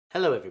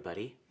Hello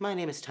everybody, my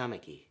name is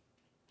Tamaki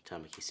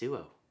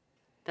Suo.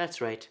 That's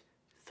right,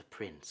 the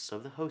Prince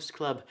of the Host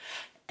Club.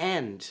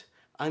 And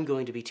I'm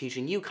going to be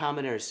teaching you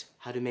commoners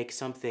how to make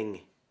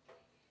something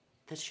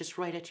that's just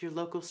right at your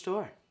local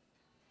store.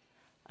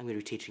 I'm going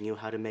to be teaching you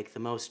how to make the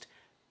most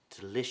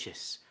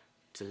delicious,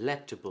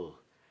 delectable,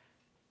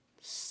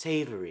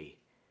 savory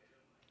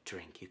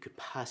drink you could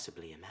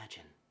possibly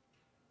imagine.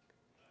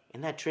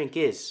 And that drink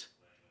is,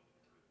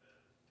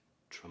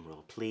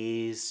 drumroll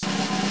please,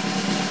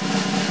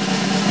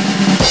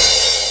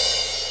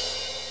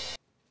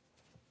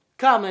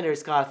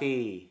 Commoner's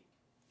coffee!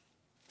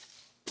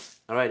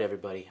 Alright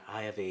everybody,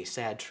 I have a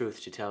sad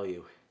truth to tell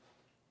you.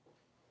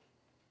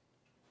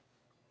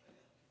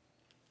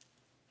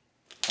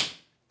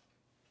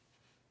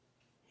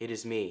 It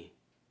is me,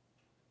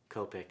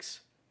 COPiX.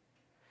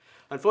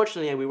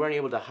 Unfortunately, we weren't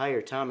able to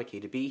hire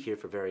Tamaki to be here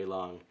for very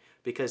long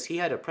because he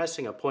had a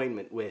pressing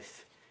appointment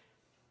with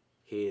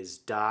his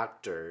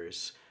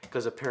doctors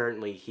because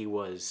apparently he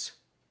was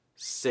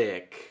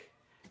sick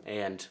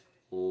and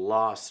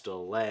lost a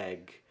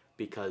leg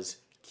because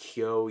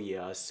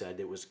Kyoya said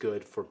it was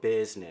good for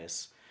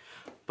business.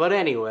 But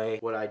anyway,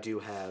 what I do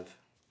have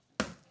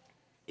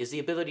is the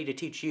ability to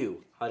teach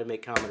you how to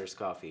make Commoner's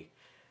coffee.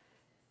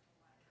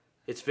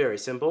 It's very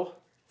simple.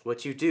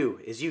 What you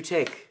do is you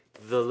take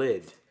the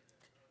lid.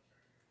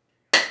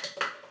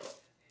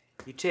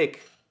 You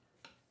take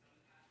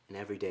an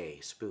everyday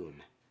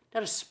spoon,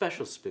 not a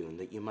special spoon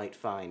that you might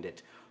find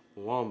at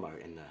Walmart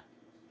in the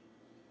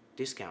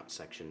discount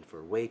section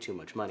for way too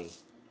much money.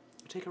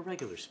 You take a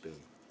regular spoon.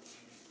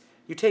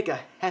 You take a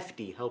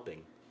hefty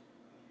helping.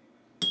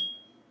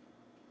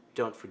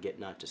 Don't forget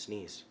not to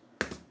sneeze.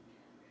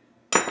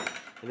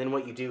 And then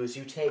what you do is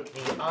you take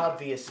the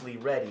obviously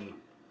ready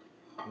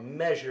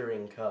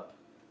measuring cup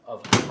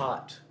of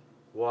hot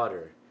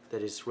water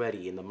that is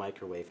ready in the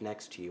microwave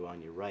next to you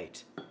on your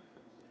right.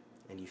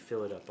 And you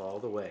fill it up all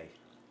the way.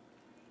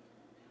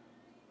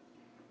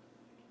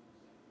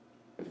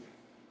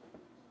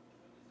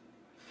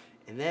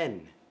 And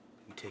then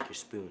you take your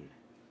spoon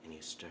and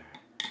you stir.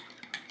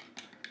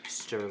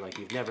 Stir like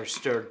you've never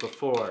stirred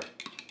before,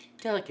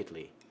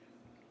 delicately.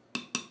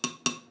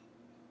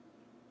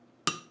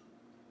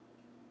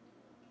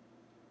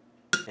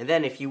 And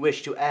then if you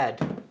wish to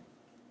add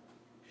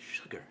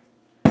sugar,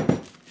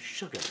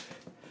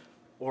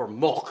 or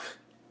milk,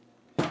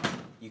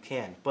 you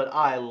can. But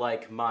I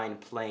like mine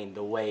plain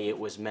the way it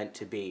was meant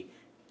to be.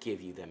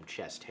 Give you them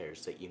chest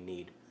hairs that you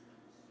need.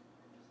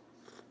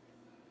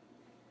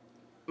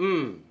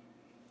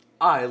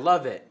 I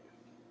love it.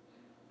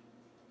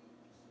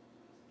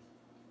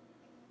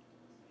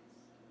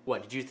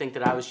 What, did you think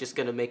that I was just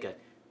gonna make a...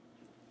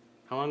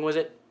 How long was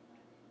it?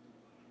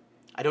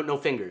 I don't know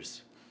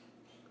fingers.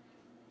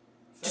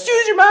 Just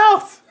use your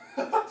mouth!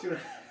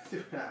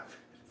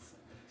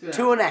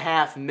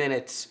 2.5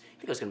 minutes. You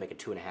think I was gonna make a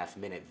 2.5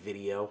 minute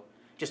video?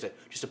 Just a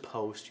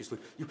post, just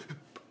like,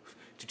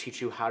 to teach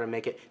you how to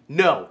make it?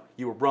 No,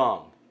 you were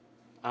wrong.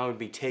 I would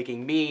be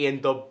taking me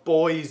and the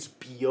boys,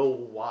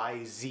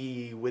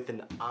 B-O-Y-Z with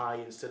an I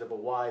instead of a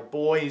Y,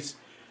 boys,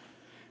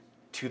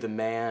 to the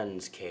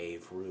man's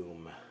cave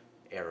room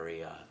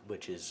area,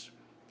 which is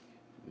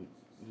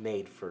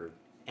made for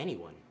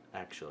anyone,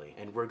 actually.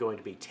 And we're going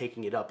to be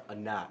taking it up a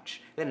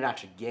notch, then a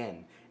notch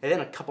again, and then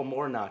a couple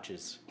more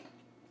notches.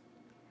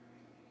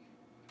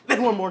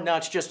 Then one more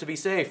notch just to be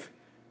safe.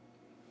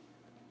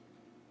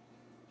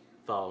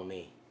 Follow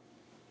me.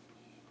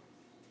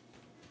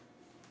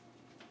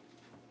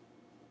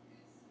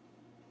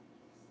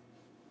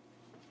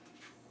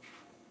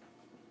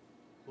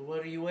 Well,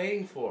 what are you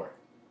waiting for?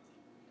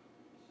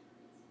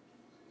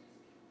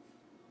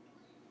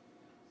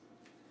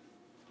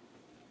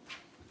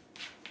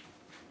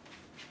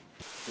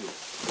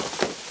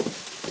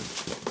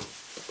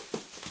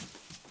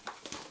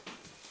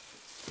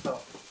 Oh.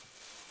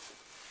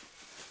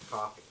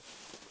 Coffee.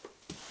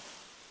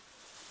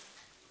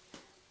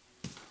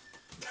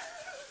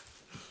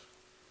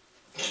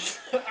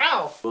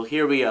 Ow! Well,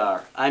 here we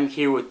are. I'm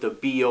here with the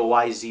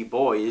B-O-Y-Z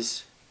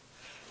boys.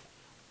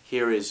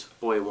 Here is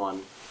Boy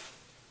 1,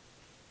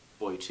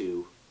 Boy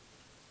 2,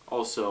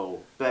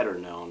 also better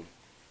known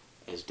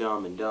as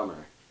Dumb and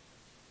Dumber.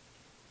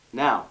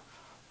 Now,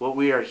 what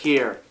we are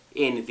here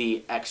in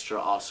the extra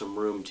awesome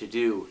room to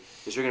do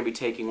is we're going to be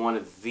taking one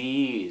of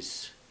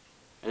these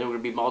and then we're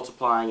going to be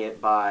multiplying it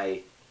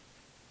by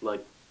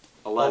like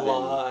 11. A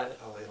lot.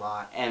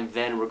 And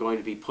then we're going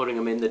to be putting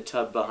them in the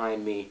tub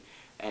behind me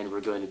and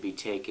we're going to be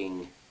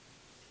taking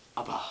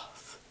a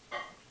bath.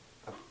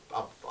 A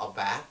bath? A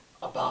bath.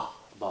 A bath.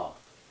 A bath.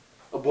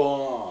 A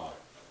bath.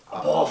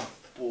 A bath.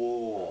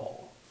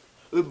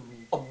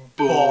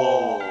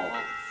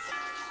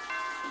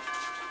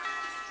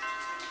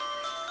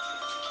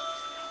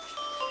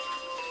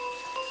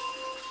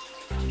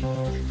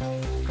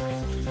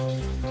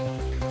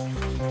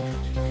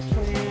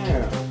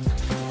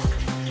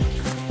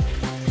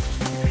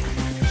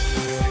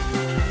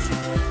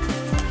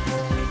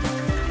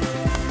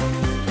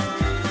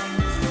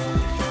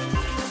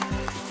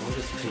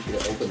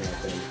 Open that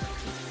thing.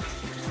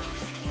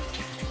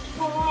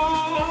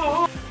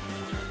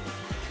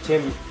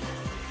 Tim,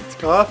 It's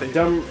coffee.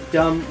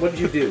 dumb, what did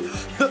you do?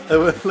 I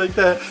went like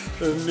that.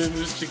 And then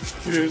the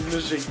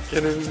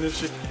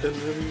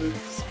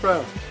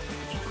sprout.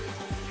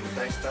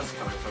 Nice stuff's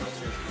coming from it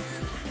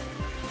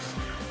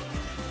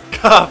too.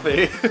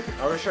 Coffee.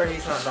 Are we sure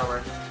he's not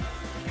dumber?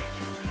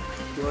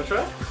 You want to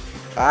try?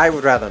 I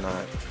would rather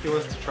not. He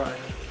wants to try.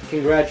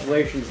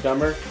 Congratulations,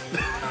 dumber.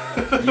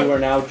 You are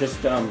now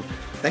just dumb.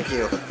 Thank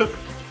you.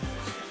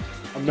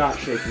 I'm not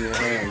shaking your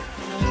hand.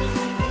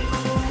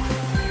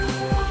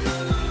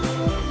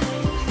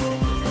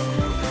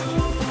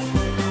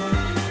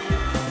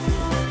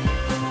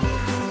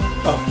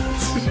 Oh,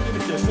 you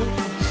gonna kiss him?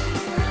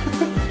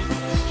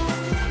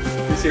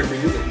 He's here for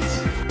you,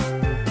 ladies.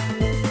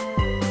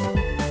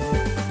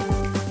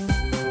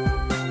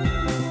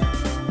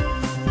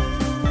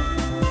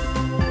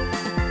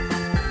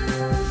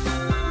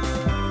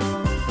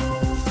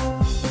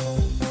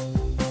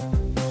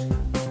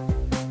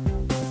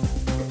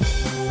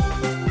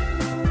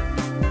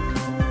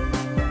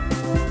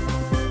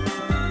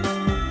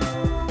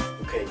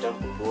 Okay, dump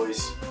them,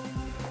 boys.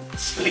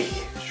 Sleep.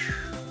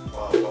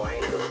 Oh boy.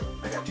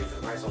 I got 2 for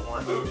the price of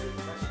 1.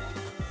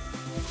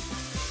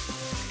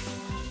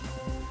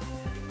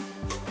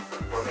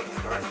 We're making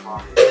dark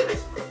coffee.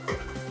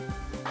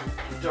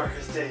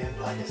 Darkest day and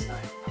blackest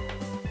night.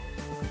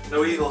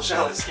 No evil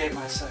shall escape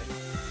my sight.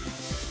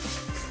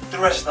 The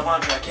rest of the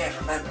mantra I can't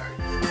remember.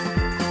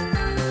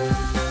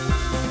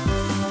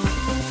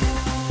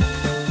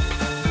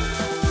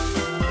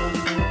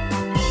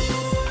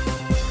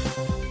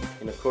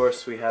 And of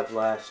course, we have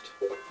last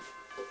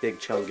Big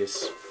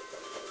Chungus.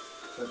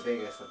 The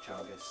biggest of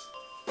chungus.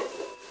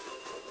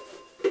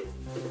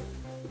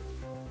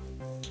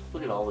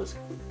 Look at all this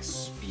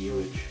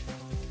spewage.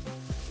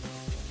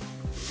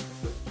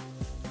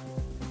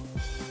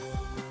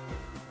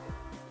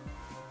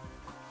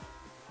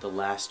 The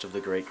last of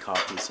the great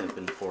coffees have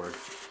been poured.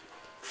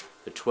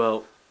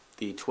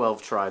 The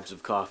 12 tribes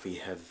of coffee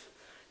have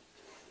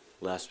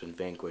last been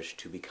vanquished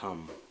to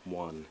become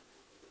one.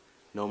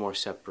 No more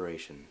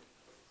separation,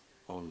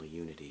 only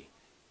unity.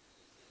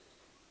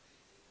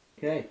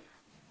 Okay,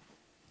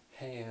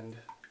 Hand.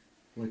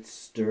 let's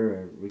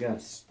stir.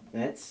 Let's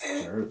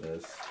stir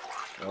this.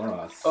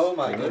 Oh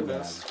my stir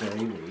goodness. that,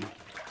 baby.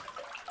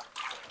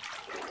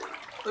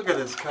 Look at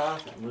this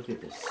coffee. Look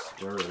at this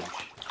sturge.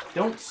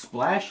 Don't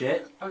splash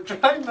it. I'm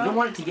trying You not. don't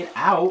want it to get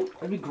out.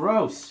 That'd be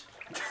gross.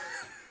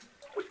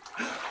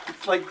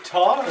 It's like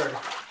tar.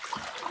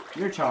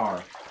 Your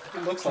tar.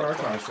 It looks Tar like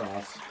tar.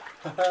 sauce.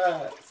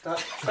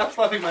 Stop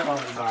slapping my arm.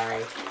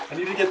 Sorry. I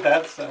need to get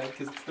that side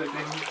because it's being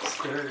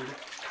stirred.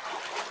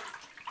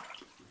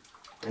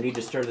 I need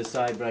to stir the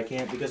side, but I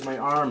can't because my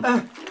arm.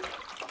 Right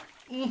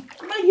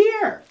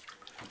here.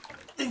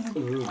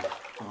 Ooh.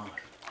 Oh.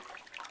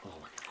 Oh.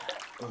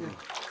 Oh.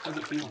 How's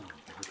it feel?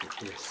 Look at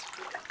this.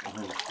 Oh,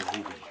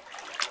 baby.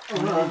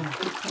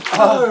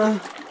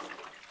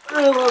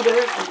 I love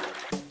it.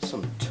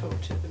 Some toe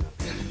tipping up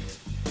there.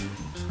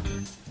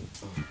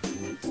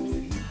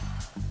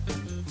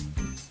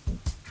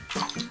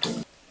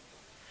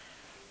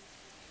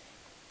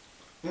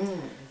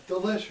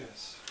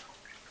 Delicious.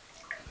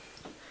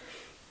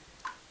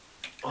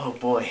 Oh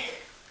boy.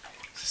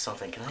 This is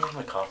something. Can I have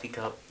my coffee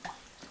cup?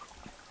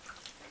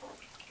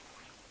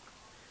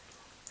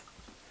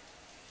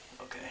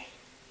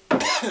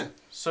 Okay.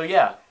 So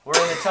yeah, we're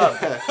in the tub.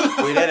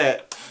 We did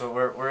it. So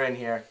we're in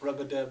here.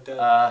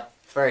 Rub-a-dub-dub.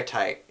 It's very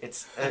tight.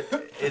 It's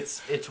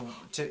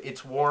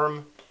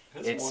warm.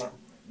 It's warm.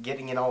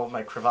 Getting in all of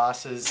my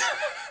crevasses.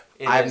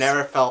 I've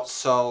never felt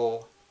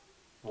so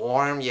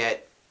warm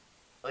yet.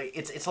 Like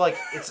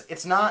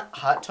it's not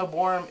hot tub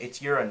warm.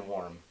 It's urine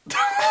warm.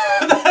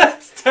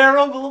 That's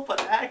terrible, but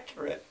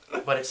accurate.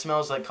 But it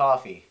smells like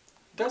coffee.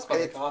 It does smell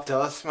like It coffee.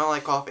 does smell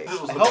like coffee. I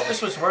hope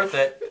this was worth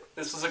it.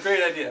 This was a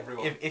great idea,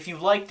 everyone. If you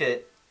liked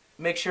it,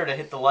 make sure to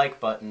hit the like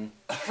button.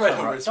 Right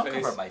over his Don't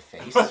face. cover my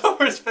face. Right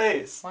over his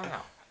face.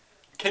 Wow.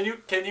 Can you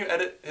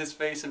edit his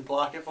face and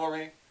block it for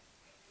me?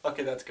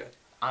 Okay, that's good.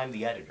 I'm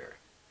the editor.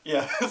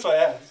 Yeah, that's why I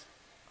asked.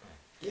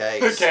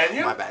 Yikes. Can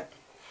you? My bad.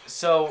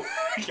 So,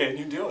 Can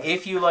you do it?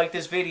 if you like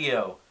this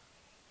video,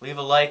 leave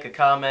a like, a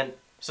comment,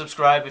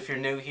 subscribe if you're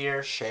new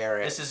here. Share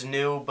it. This is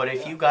new, but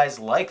if you guys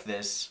like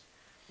this,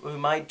 we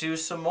might do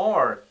some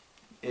more.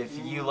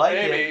 If you like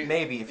it,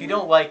 maybe. If you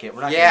don't like it,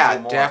 we're not Yeah, gonna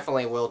do more.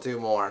 definitely we'll do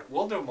more.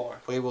 We'll do more.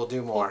 We will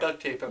do We'll more.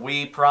 duct tape him.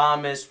 We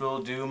promise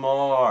we'll do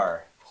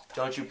more.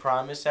 Don't you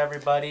promise,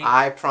 everybody?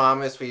 I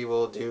promise we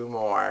will do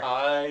more.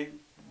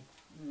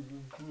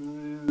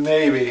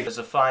 Maybe. As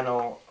a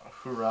final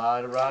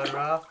hurrah, hurrah,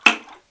 hurrah.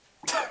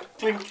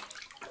 Clink.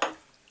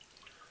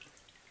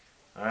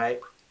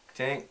 Alright,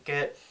 tink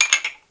it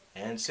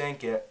and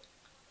sink it.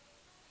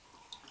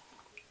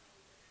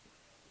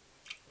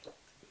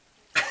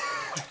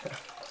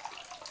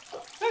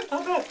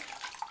 Not bad.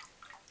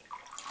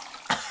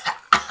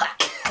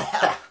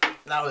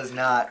 That was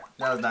not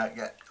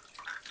good.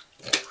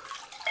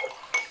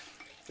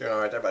 You're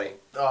alright there, buddy.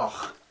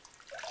 Oh,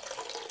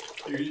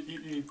 You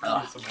need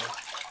some more.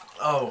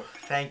 oh,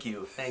 thank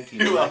you. You're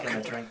I'm not welcome.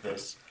 gonna drink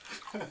this.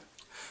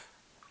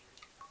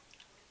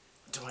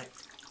 Do I?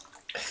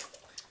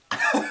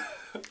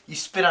 You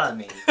spit on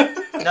me.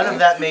 None of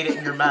that made it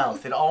in your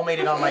mouth. It all made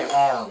it on my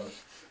arm.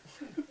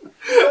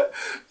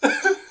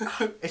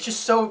 It's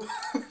just so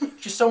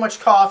much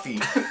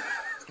coffee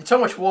and so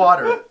much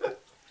water.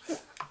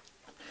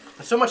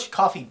 There's so much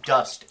coffee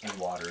dust and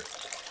water.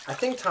 I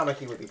think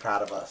Tamaki would be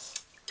proud of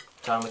us.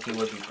 Tamaki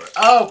would be.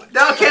 Oh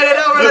no! Get it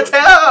over the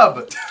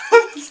tub.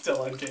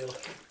 Still on Caleb.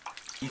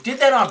 You did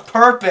that on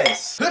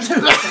purpose.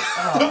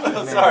 Oh,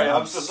 man, sorry,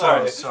 I'm so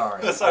sorry.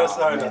 Sorry.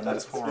 Sorry. Man,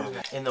 that's horrible.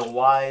 In the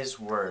wise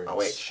words. Oh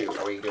wait, shoot.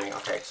 Are we doing?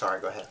 Okay,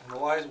 sorry. Go ahead. In the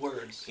wise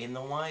words. In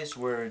the wise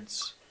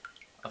words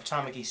of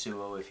Tamaki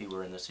Suo, if he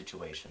were in this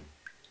situation.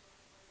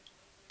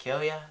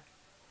 Kyoya,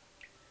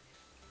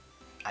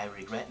 I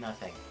regret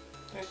nothing.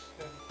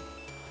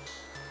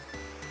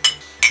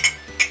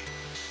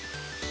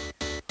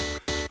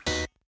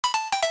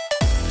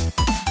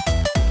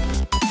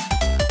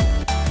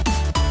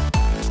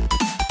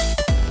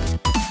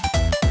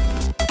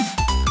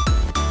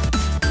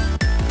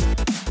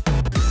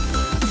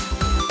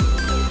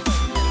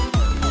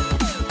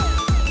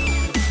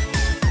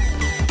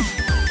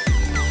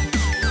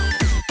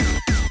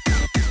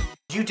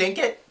 Did you dink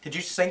it? Did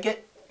you sink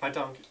it? I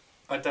dunk it.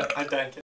 I dunk it.